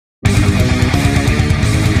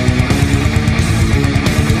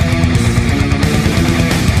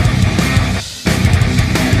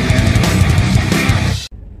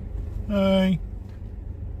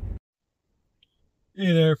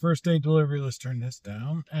Hey there, first day delivery. Let's turn this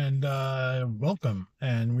down. And welcome.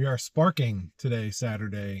 And we are sparking today,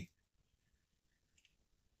 Saturday,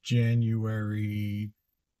 January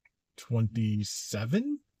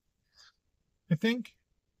 27, I think.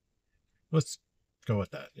 Let's go with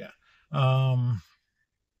that. Yeah. Um,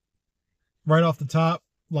 right off the top,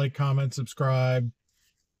 like, comment, subscribe.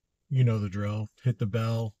 You know the drill. Hit the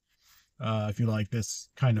bell if you like this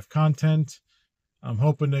kind of content. I'm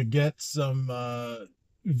hoping to get some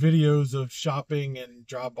videos of shopping and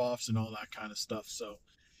drop offs and all that kind of stuff. So,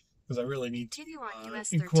 because I really need to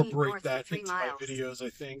incorporate that into my videos,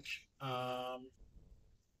 I think.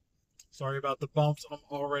 Sorry about the bumps. I'm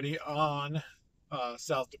already on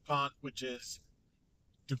South DuPont, which is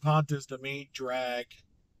DuPont is the main drag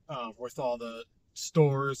with all the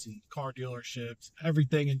stores and car dealerships.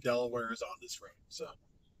 Everything in Delaware is on this road. So,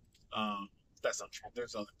 that's not true.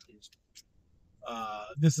 There's other things.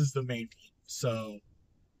 This is the main one. So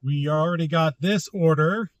we already got this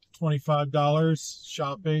order, $25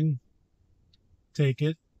 shopping. Take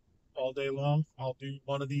it all day long. I'll do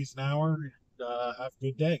one of these an hour and have a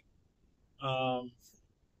good day.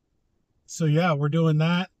 So yeah, we're doing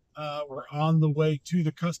that. We're on the way to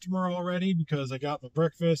the customer already because I got my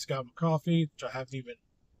breakfast, got my coffee, which I haven't even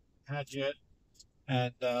had yet.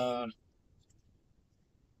 And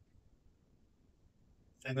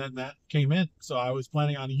then that came in. So I was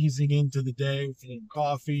planning on easing into the day with a little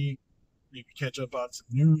coffee, maybe catch up on some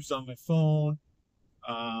news on my phone.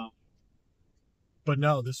 But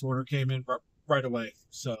no, this order came in right away.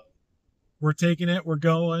 So we're taking it. We're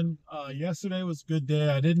going. Yesterday was a good day.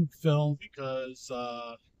 I didn't film because,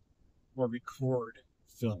 or record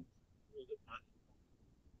film.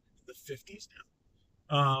 The 50s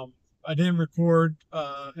now. I didn't record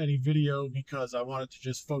any video because I wanted to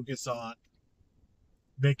just focus on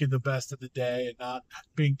making the best of the day and not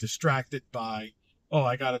being distracted by, oh,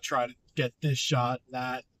 I got to try to get this shot,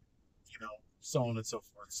 that, so on and so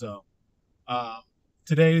forth. So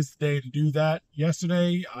today is the day to do that.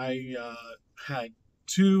 Yesterday, I had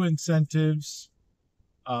two incentives.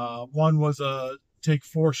 One was take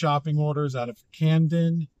 4 shopping orders out of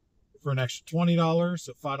Camden for an extra $20,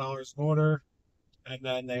 so $5 an order. And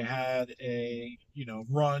then they had a,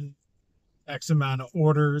 run X amount of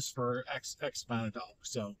orders for X amount of dollars.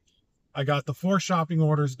 So I got the 4 shopping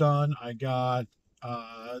orders done. I got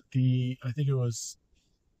I think it was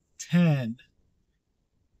 10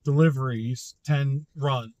 deliveries, 10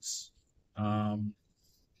 runs from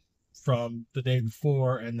the day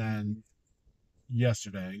before and then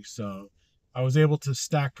yesterday. So I was able to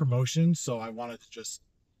stack promotions, so I wanted to just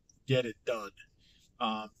get it done.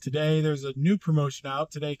 Today there's a new promotion out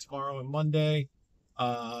today, tomorrow, and Monday.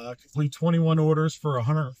 Complete 21 orders for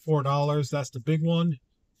 $104. That's the big one.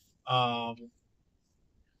 I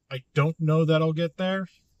don't know that I'll get there.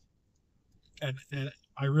 And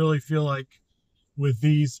I really feel like with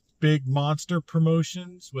these big monster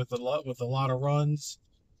promotions with a lot of runs,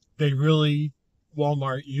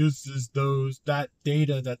 Walmart uses that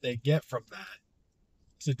data that they get from that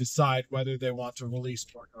to decide whether they want to release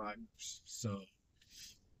more drivers. So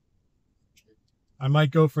I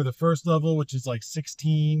might go for the first level, which is like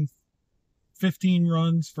 15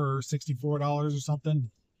 runs for $64 or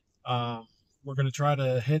something. We're going to try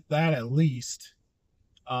to hit that at least.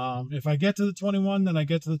 If I get to the 21, then I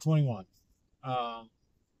get to the 21.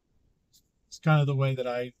 It's kind of the way that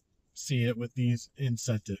I see it with these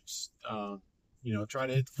incentives. Try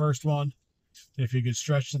to hit the first one. If you can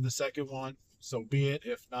stretch to the second one, so be it.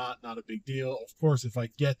 If not, not a big deal. Of course, if I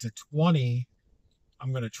get to 20,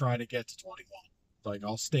 I'm going to try to get to 21. Like,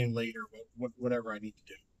 I'll stay later, whatever I need to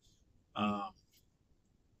do.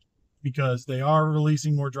 Because they are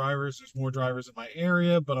releasing more drivers. There's more drivers in my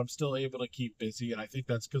area, but I'm still able to keep busy. And I think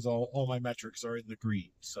that's because all my metrics are in the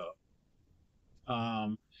green. So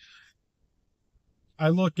I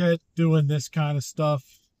look at doing this kind of stuff,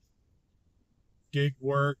 gig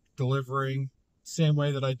work, delivering, same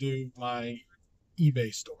way that I do my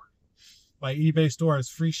eBay store. My eBay store has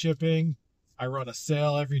free shipping. I run a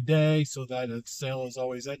sale every day so that a sale is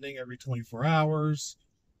always ending every 24 hours.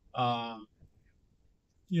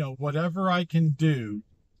 Whatever I can do,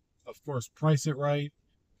 of course, price it right.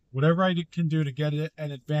 Whatever I can do to get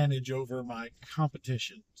an advantage over my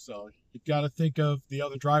competition. So you've got to think of the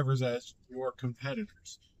other drivers as your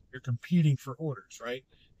competitors. You're competing for orders, right?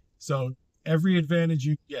 So every advantage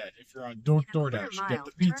you get, if you're on DoorDash, you get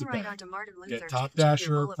the pizza bag, get Top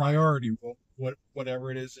Dasher priority,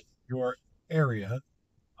 whatever it is in your area.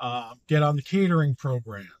 Get on the catering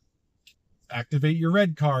program. Activate your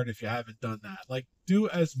red card if you haven't done that. Like, do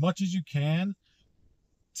as much as you can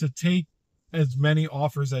to take as many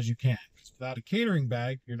offers as you can. Because without a catering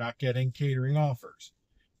bag, you're not getting catering offers,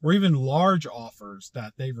 or even large offers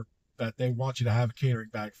that they want you to have a catering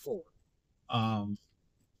bag for. Um,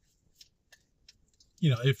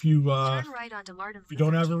 if you right if you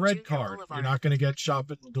don't have a red card, you're not going to get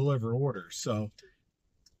shop and deliver orders. So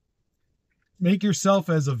make yourself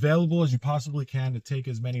as available as you possibly can to take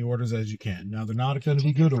as many orders as you can. Now, they're not going to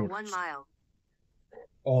be good orders 1 mile.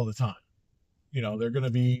 all the time. They're going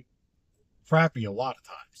to be crappy a lot of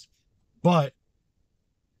times, but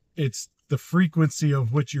it's the frequency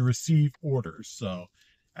of which you receive orders. So,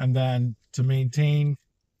 and then to maintain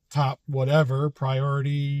top whatever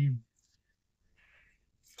priority,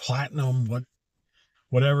 platinum,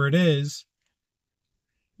 whatever it is,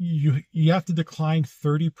 you have to decline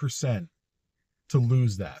 30% to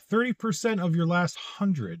lose that 30% of your last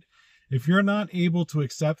 100. If you're not able to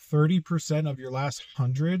accept 30% of your last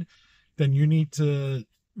 100, then you need to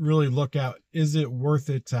really look out, is it worth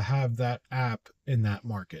it to have that app in that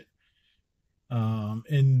market?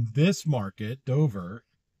 In this market, Dover,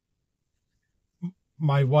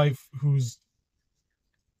 my wife, who's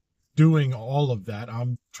doing all of that,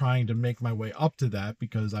 I'm trying to make my way up to that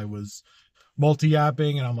because I was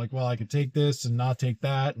multi-apping and I'm like, well, I could take this and not take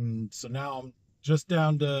that. And so now I'm just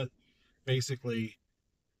down to basically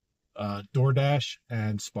DoorDash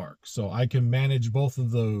and Spark. So I can manage both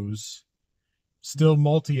of those, still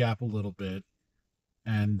multi-app a little bit,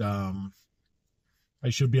 and I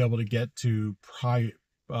should be able to get to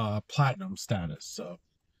platinum status. So,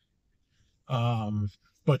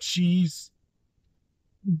 but she's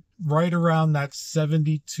right around that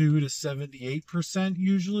 72 to 78%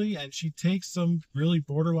 usually, and she takes some really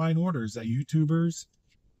borderline orders that YouTubers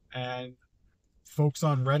and folks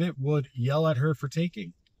on Reddit would yell at her for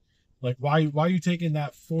taking. Like, why are you taking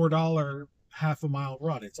that $4 half a mile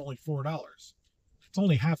run? It's only $4. It's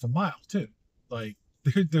only half a mile too. Like,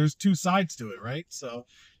 there's two sides to it, right? So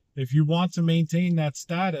if you want to maintain that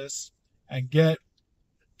status and get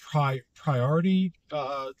priority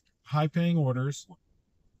high paying orders,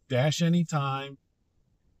 dash anytime,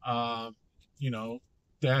 dash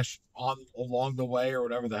on along the way or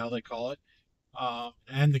whatever the hell they call it,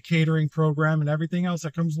 and the catering program and everything else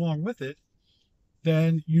that comes along with it,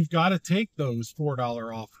 then you've got to take those $4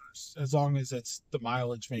 offers as long as the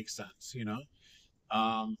mileage makes sense,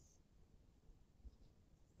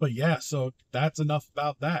 but yeah, so that's enough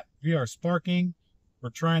about that. We are sparking. We're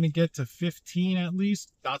trying to get to 15 at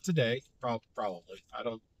least. Not today, probably. I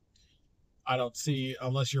don't see,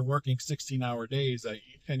 unless you're working 16-hour days, that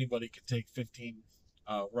anybody can take 15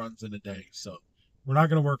 runs in a day. So we're not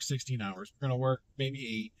going to work 16 hours. We're going to work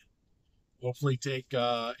maybe 8. Hopefully take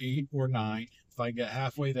 8 or 9. If I get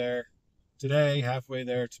halfway there today, halfway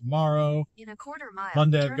there tomorrow. In a quarter mile,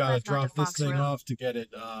 Monday, I've got to drop this thing off to get it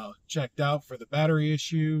checked out for the battery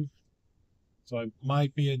issue. So I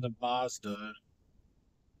might be in the Mazda.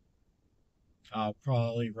 I'll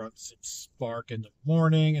probably run some Spark in the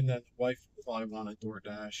morning, and then the wife will probably want a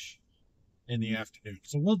DoorDash in the afternoon.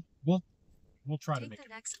 So we'll try to make the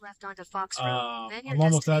next left onto Fox Road. Then your I'm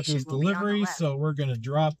almost at this destination will be on the delivery, left. so we're gonna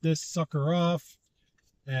drop this sucker off,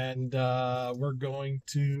 and we're going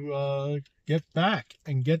to get back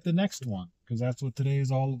and get the next one, because that's what today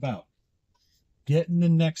is all about. Getting the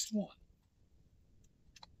next one.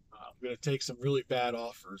 I'm gonna take some really bad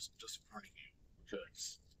offers. I'm just warning you,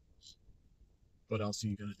 because what else are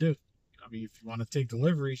you gonna do? I mean, if you want to take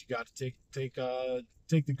deliveries, you got to take the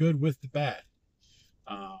good with the bad.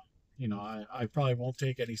 I probably won't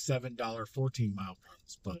take any $7 14-mile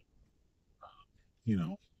runs, but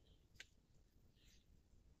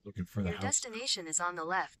looking for the Your house. destination is on the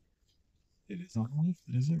left. It is on the left?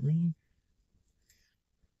 Is it really?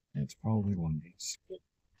 It's probably one of these.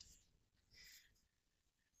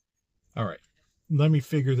 All right, let me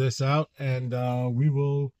figure this out, and we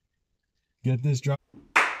will get this drop.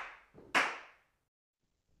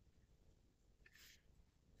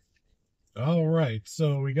 All right,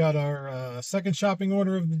 so we got our second shopping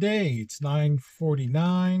order of the day. It's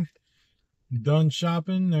 9:49. Done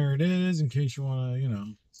shopping. There it is, in case you want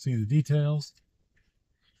to, see the details.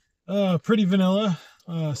 Pretty vanilla.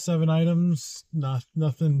 7 items.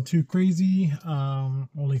 Nothing too crazy.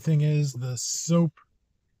 Only thing is the soap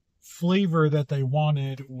flavor that they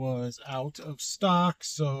wanted was out of stock,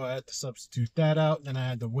 so I had to substitute that out, and then I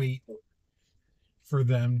had to wait for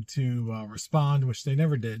them to respond, which they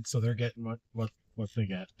never did. So they're getting what they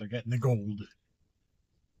get. They're getting the gold.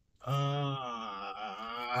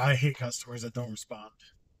 I hate customers that don't respond.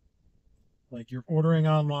 Like, you're ordering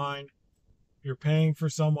online, you're paying for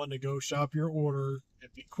someone to go shop your order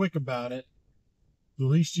and be quick about it. The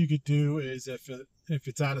least you could do is, if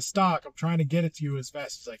it's out of stock, I'm trying to get it to you as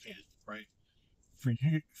fast as I can, right? For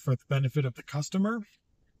you, for the benefit of the customer,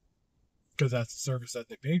 because that's the service that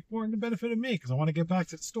they paid for, and the benefit of me, because I want to get back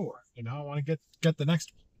to the store. I want to get the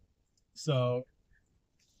next one. So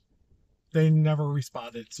they never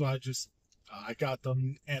responded. So I got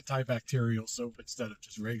them antibacterial soap instead of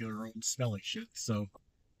just regular old smelly shit. So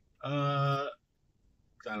I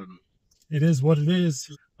don't know. It is what it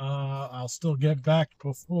is. I'll still get back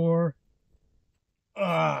before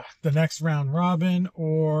the next round robin,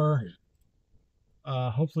 or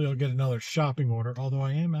hopefully I'll get another shopping order. Although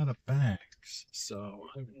I am out of bags, so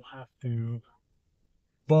I will have to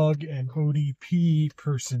bug an ODP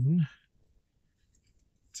person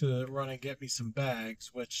to run and get me some bags,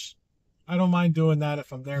 which I don't mind doing that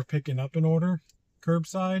if I'm there picking up an order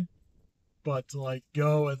curbside. But to like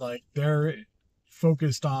go and like they're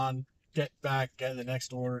focused on get back, get the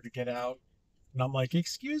next order to get out. And I'm like,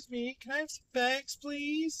 excuse me, can I have some bags,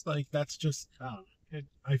 please? Like that's just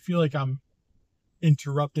I feel like I'm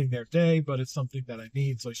interrupting their day, but it's something that I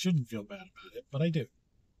need, so I shouldn't feel bad about it, but I do.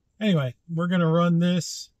 Anyway, we're gonna run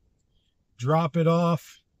this, drop it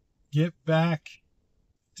off, get back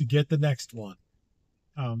to get the next one.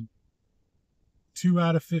 Um, 2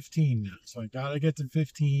 out of 15 now, so I gotta get to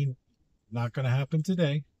 15. Not gonna happen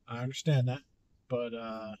today. I understand that, but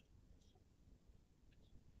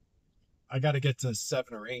I gotta get to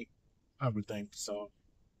 7 or 8. I would think so.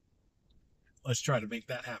 Let's try to make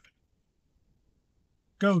that happen.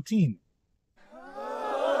 Go team!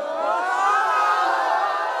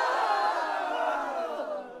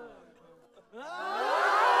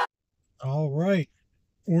 All right.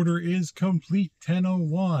 Order is complete.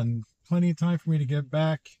 10:01. Plenty of time for me to get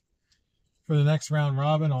back for the next round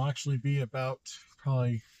robin. I'll actually be about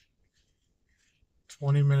probably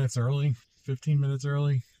 20 minutes early, 15 minutes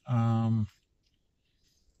early.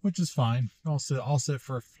 Which is fine. I'll sit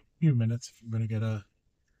for a few minutes if I'm gonna get a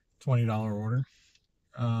 $20 order.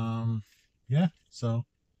 Yeah, so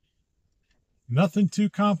nothing too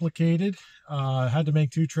complicated. I had to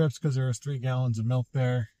make 2 trips because there was 3 gallons of milk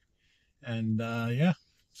there. And yeah,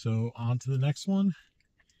 so on to the next one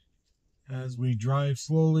as we drive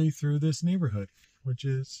slowly through this neighborhood, which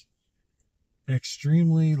is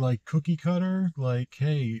extremely like cookie cutter. Like,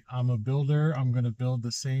 hey, I'm a builder. I'm going to build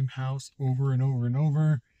the same house over and over and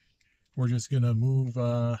over. We're just going to move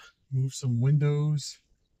some windows,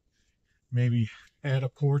 maybe add a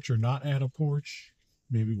porch or not add a porch.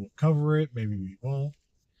 Maybe we'll cover it. Maybe we won't.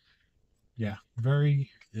 Yeah,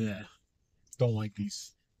 yeah. Don't like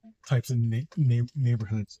these types of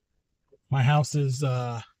neighborhoods. My house is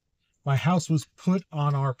my house was put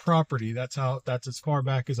on our property. That's as far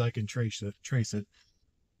back as I can trace it.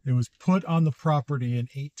 It was put on the property in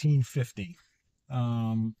 1850.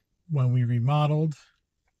 When we remodeled,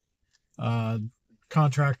 uh,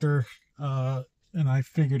 contractor and I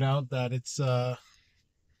figured out that it's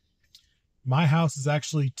my house is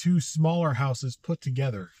actually 2 smaller houses put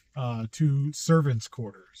together, 2 servants'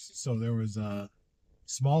 quarters. So there was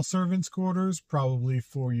small servants' quarters, probably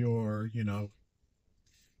for your,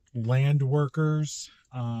 land workers.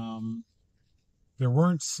 There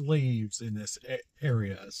weren't slaves in this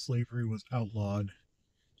area. Slavery was outlawed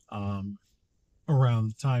um, around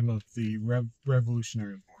the time of the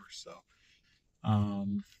Revolutionary War. So,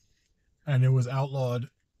 and it was outlawed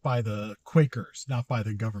by the Quakers, not by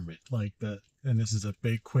the government. And this is a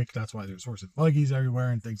big Quake. That's why there's horse and buggies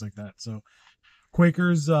everywhere and things like that. So,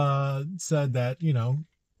 Quakers said that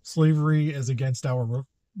slavery is against our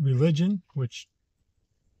religion, which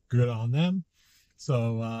good on them.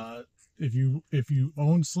 So if you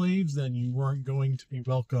own slaves, then you weren't going to be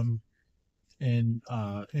welcome in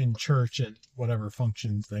church and whatever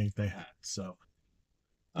functions they had. So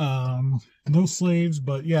no slaves,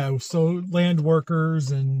 but yeah, so land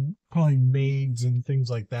workers and probably maids and things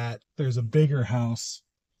like that. There's a bigger house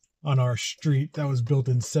on our street that was built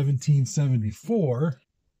in 1774,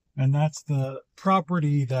 and that's the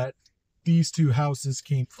property that these 2 houses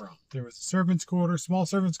came from. There was a servants' quarter, small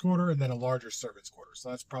servants' quarter, and then a larger servants' quarter. So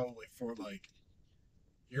that's probably for like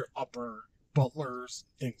your upper butlers,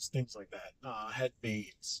 things like that, head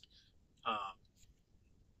maids. Um,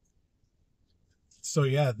 so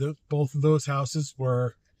yeah, both of those houses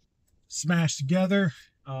were smashed together.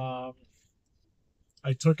 Um,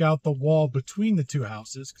 I took out the wall between the 2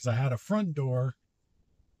 houses because I had a front door,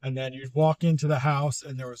 and then you'd walk into the house,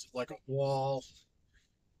 and there was like a wall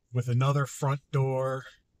with another front door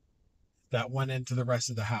that went into the rest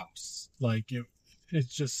of the house.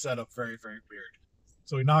 It's just set up very, very weird.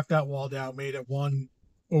 So we knocked that wall down, made it one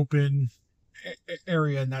open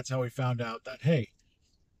area, and that's how we found out that, hey,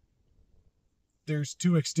 there's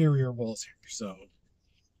 2 exterior walls here. So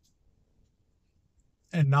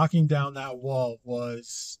And knocking down that wall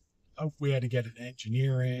was, we had to get an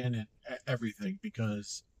engineer in and everything,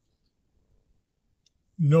 because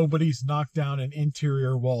nobody's knocked down an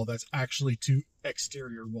interior wall that's actually two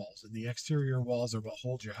exterior walls, and the exterior walls are what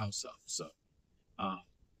hold your house up. So, uh,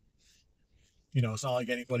 it's not like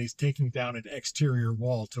anybody's taking down an exterior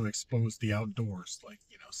wall to expose the outdoors,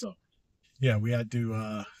 so yeah, we had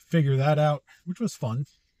to figure that out, which was fun.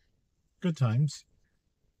 Good times.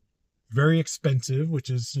 Very expensive, which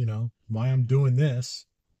is, why I'm doing this.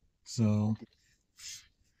 So,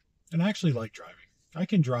 and I actually like driving. I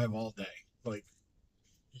can drive all day. Like,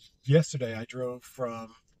 yesterday I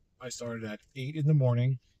started at 8 in the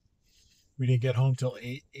morning. We didn't get home till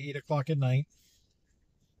 8 o'clock at night.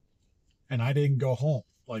 And I didn't go home.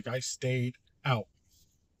 Like, I stayed out.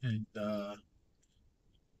 And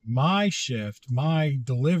my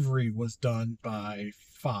delivery was done by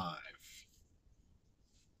 5.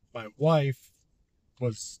 My wife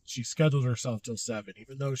she scheduled herself till 7.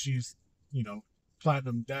 Even though she's,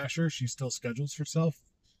 platinum dasher, she still schedules herself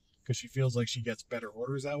because she feels like she gets better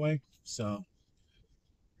orders that way. So,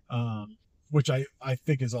 which I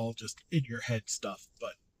think is all just in your head stuff.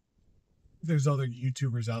 But there's other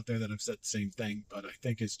YouTubers out there that have said the same thing, but I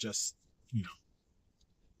think it's just,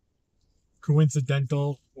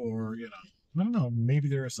 coincidental, or, I don't know, maybe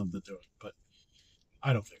there is something to it, but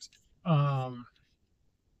I don't think so.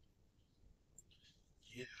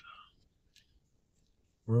 Yeah.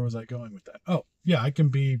 Where was I going with that? Oh, yeah, I can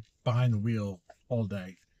be behind the wheel all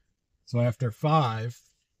day. So after 5,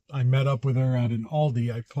 I met up with her at an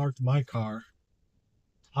Aldi. I parked my car,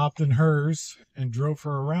 hopped in hers, and drove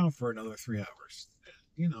her around for another 3 hours.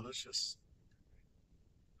 It's just,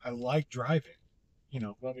 I like driving.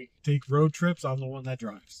 When we take road trips, I'm the one that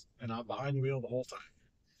drives, and I'm behind the wheel the whole time.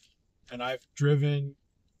 And I've driven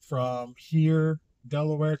from here,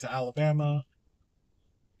 Delaware, to Alabama,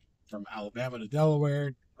 from Alabama to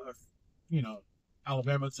Delaware,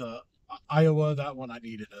 Alabama to Iowa. That one I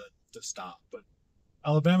needed to stop, but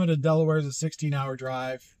Alabama to Delaware is a 16-hour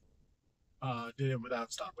drive. Did it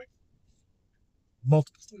without stopping.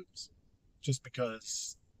 Multiple times. Just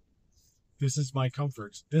because this is my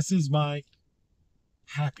comfort. This is my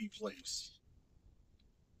happy place.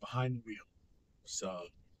 Behind the wheel. So,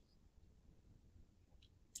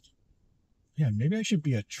 yeah, maybe I should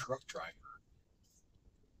be a truck driver.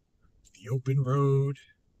 The open road.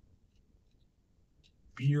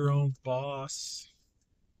 Be your own boss.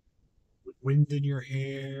 With wind in your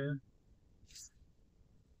hair.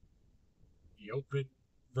 The open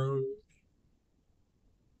road.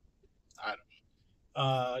 I don't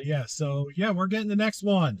know. Yeah, so yeah, we're getting the next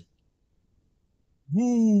one.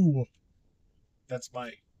 Woo! That's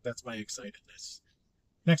my excitedness.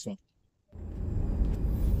 Next one.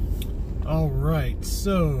 All right,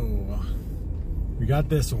 so we got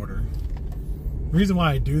this order. The reason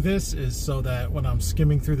why I do this is so that when I'm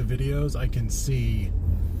skimming through the videos, I can see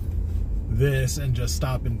this and just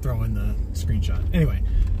stop and throw in the screenshot. Anyway,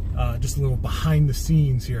 just a little behind the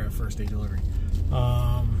scenes here at First Day Delivery.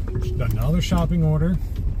 Another shopping order.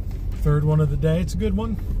 Third one of the day. It's a good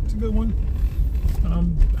one. It's a good one.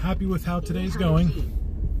 I'm happy with how today's going.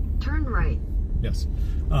 Turn right. Yes.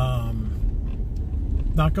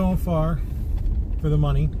 Not going far for the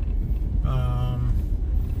money.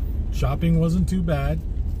 Shopping wasn't too bad.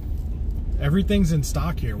 Everything's in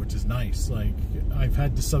stock here, which is nice. Like, I've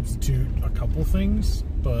had to substitute a couple things,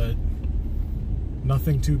 but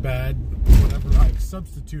nothing too bad. Whatever I've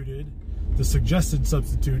substituted, the suggested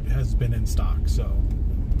substitute has been in stock, so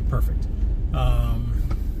perfect.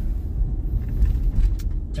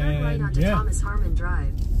 Turn right onto Thomas Harmon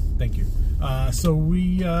Drive. Thank you. So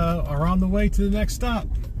we are on the way to the next stop.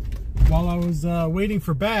 While I was waiting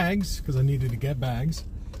for bags, because I needed to get bags,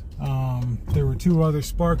 there were 2 other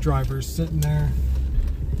Spark drivers sitting there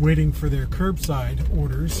waiting for their curbside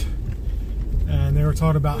orders, and they were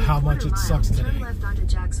talking about how much it sucks today. Turn left onto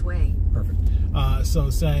Jack's Way. Perfect. So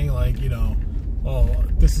saying, like, oh,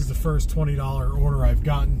 this is the first $20 order I've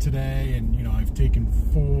gotten today, and I've taken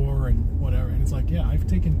 4 and whatever, and it's like, yeah, I've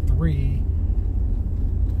taken 3,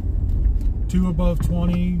 2 above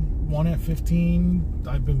 20, 1 at 15.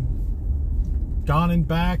 I've been gone and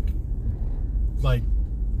back like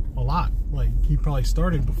a lot. Like, he probably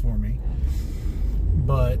started before me,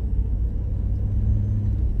 but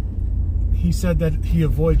he said that he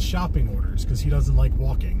avoids shopping orders because he doesn't like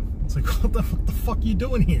walking. It's like, what the fuck are you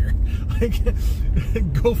doing here? Like,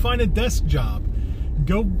 go find a desk job.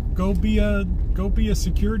 Go be a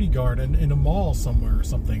security guard in a mall somewhere or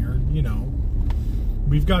something, or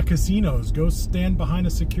we've got casinos. Go stand behind a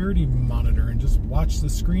security monitor and just watch the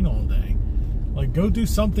screen all day. Like, go do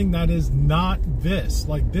something that is not this.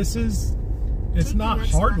 Like, this is, it's Take not the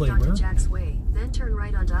next hard left labor. onto Jack's Way, then turn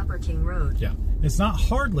right onto Upper King Road. Yeah, it's not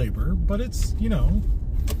hard labor, but it's, you know,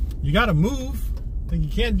 you got to move. Like, you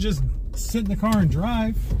can't just sit in the car and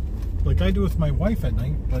drive like I do with my wife at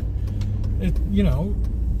night. But it, you know,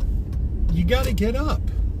 you got to get up.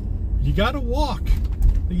 You got to walk.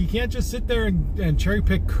 Like, you can't just sit there and cherry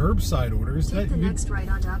pick curbside orders. Take the next right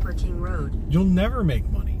onto Upper King Road. You'll never make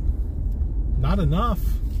money. Not enough.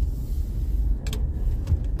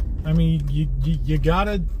 I mean, you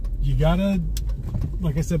gotta,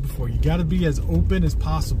 like I said before, you gotta be as open as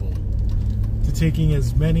possible to taking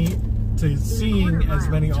as many, to seeing as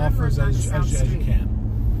many offers as you can.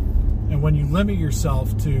 And when you limit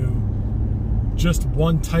yourself to just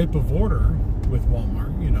one type of order with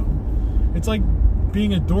Walmart, you know, it's like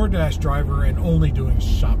being a DoorDash driver and only doing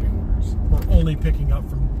shopping orders or only picking up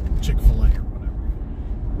from Chick-fil-A or whatever.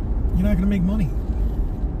 You're not gonna make money.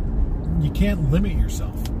 You can't limit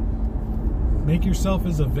yourself. Make yourself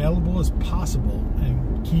as available as possible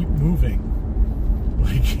and keep moving.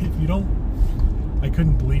 Like, if you don't, I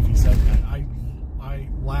couldn't believe he said that. I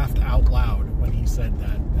laughed out loud when he said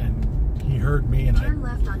that, and he heard me, and turn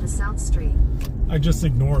left onto South Street. I just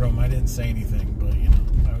ignored him. I didn't say anything, but you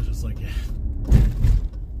know, I was just like, yeah.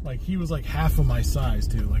 Like, he was like half of my size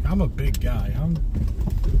too. Like, I'm a big guy. I'm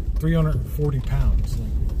 340 pounds.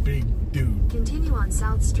 Like, big dude. Continue on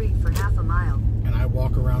South Street for half a mile. And I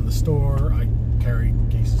walk around the store, I carry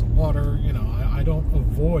cases of water, you know, I don't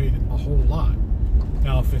avoid a whole lot.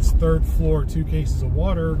 Now, if it's third floor, 2 cases of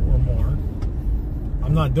water or more,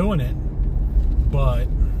 I'm not doing it, but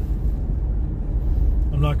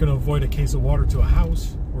I'm not going to avoid a case of water to a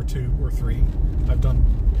house, or 2 or 3. I've done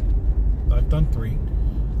 3.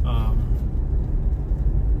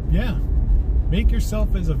 Yeah, make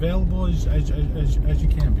yourself as available as you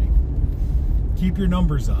can be. Keep your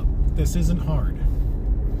numbers up. This isn't hard.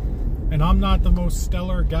 And I'm not the most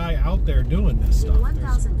stellar guy out there doing this stuff. In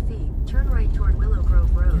 1,000 feet, turn right toward Willow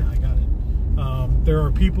Grove Road. Yeah, I got it. There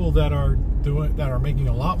are people that are making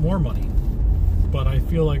a lot more money, but I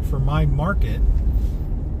feel like for my market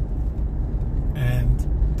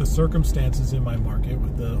and the circumstances in my market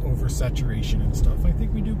with the oversaturation and stuff, I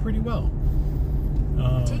think we do pretty well.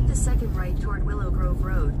 Take the second right toward Willow Grove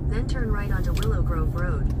Road, then turn right onto Willow Grove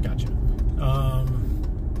Road. Gotcha.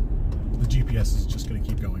 The GPS is just going to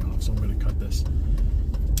keep going off, so I'm going to cut this.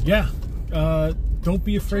 Yeah, don't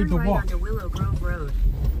be afraid to walk. Turn right walk. onto Willow Grove Road.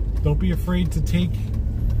 Don't be afraid to take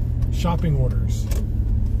shopping orders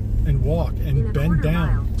and walk and bend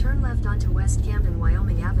down. Mile, turn left onto West Camden,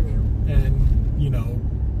 Wyoming Avenue. And, you know,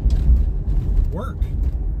 work.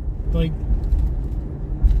 Like,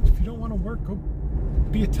 if you don't want to work, go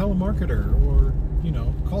be a telemarketer or, you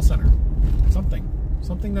know, call center.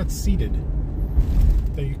 Something that's seated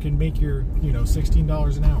that you can make your, you know,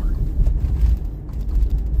 $16 an hour.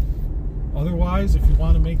 Otherwise, if you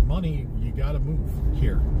want to make money, you got to move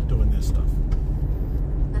here doing this stuff.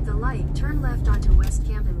 At the light, turn left onto West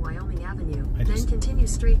Camden, Wyoming Avenue. Then continue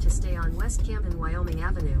straight to stay on West Camden, Wyoming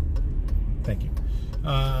Avenue. Thank you.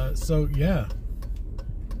 So, yeah.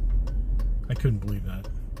 I couldn't believe that.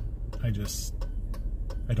 I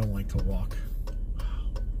don't like to walk.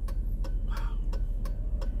 Wow.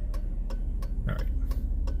 All right.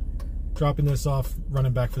 Dropping this off,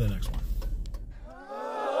 running back for the next one.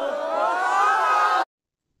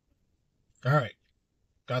 All right.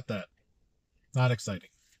 Got that. Not exciting.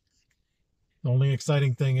 The only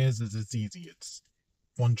exciting thing is it's easy. It's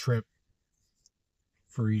one trip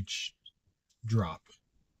for each drop.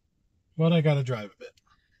 But I gotta drive a bit.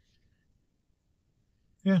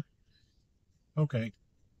 Yeah. Okay.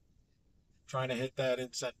 Trying to hit that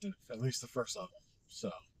incentive, at least the first level.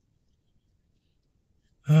 So,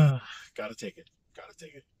 gotta take it.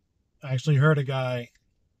 I actually heard a guy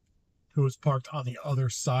who was parked on the other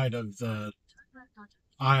side of the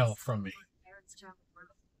aisle from me,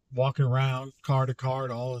 walking around car to car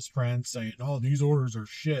to all his friends saying, oh, these orders are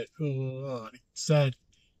shit. And he said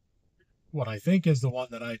what I think is the one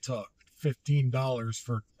that I took, $15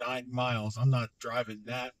 for 9 miles. I'm not driving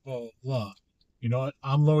that. Blah, blah. You know what?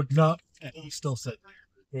 I'm loading up, and he's still sitting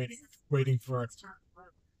there waiting for it.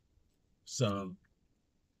 So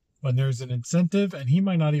when there's an incentive, and he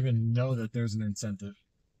might not even know that there's an incentive,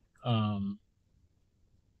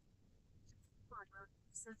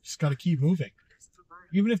 just got to keep moving.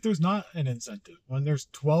 Even if there's not an incentive, when there's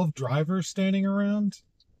 12 drivers standing around,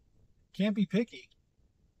 can't be picky.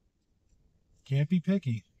 Can't be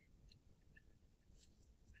picky.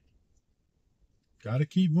 Got to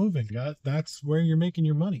keep moving. That's where you're making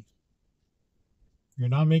your money. You're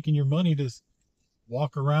not making your money to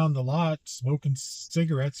walk around the lot smoking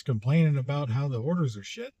cigarettes, complaining about how the orders are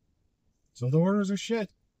shit. So the orders are shit.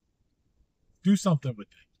 Do something with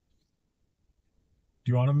it.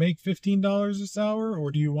 Do you want to make $15 this hour,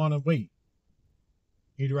 or do you want to wait?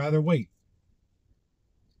 You'd rather wait.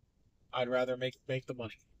 I'd rather make the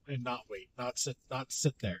money and not wait, not sit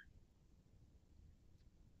there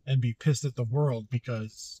and be pissed at the world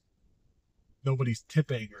because nobody's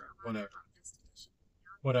tipping or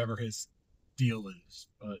whatever his deal is.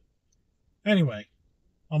 But anyway,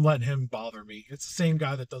 I'm letting him bother me. It's the same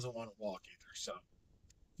guy that doesn't want to walk either, so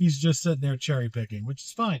he's just sitting there cherry picking, which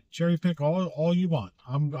is fine. Cherry pick all you want.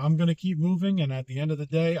 I'm gonna keep moving, and at the end of the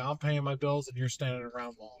day, I'm paying my bills, and you're standing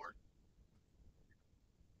around Walmart.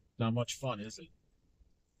 Not much fun, is it?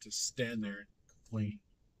 To stand there and complain.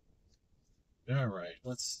 All right,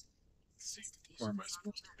 let's see. Where am I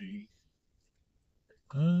supposed to be?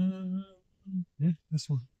 Yeah, this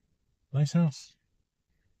one. Nice house.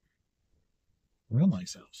 Real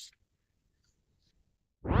nice house.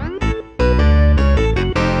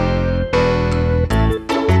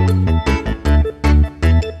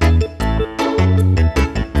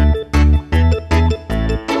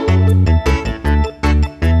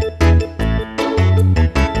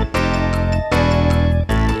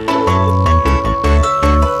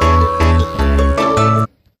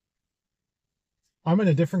 I'm in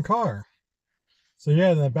a different car. So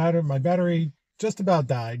yeah, my battery just about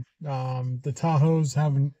died. The Tahoe's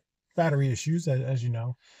having battery issues, as you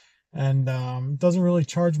know, and doesn't really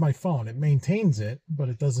charge my phone. It maintains it, but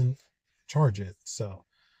it doesn't charge it. So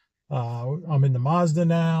I'm in the Mazda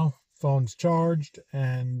now. Phone's charged,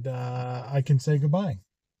 and I can say goodbye.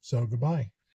 So goodbye.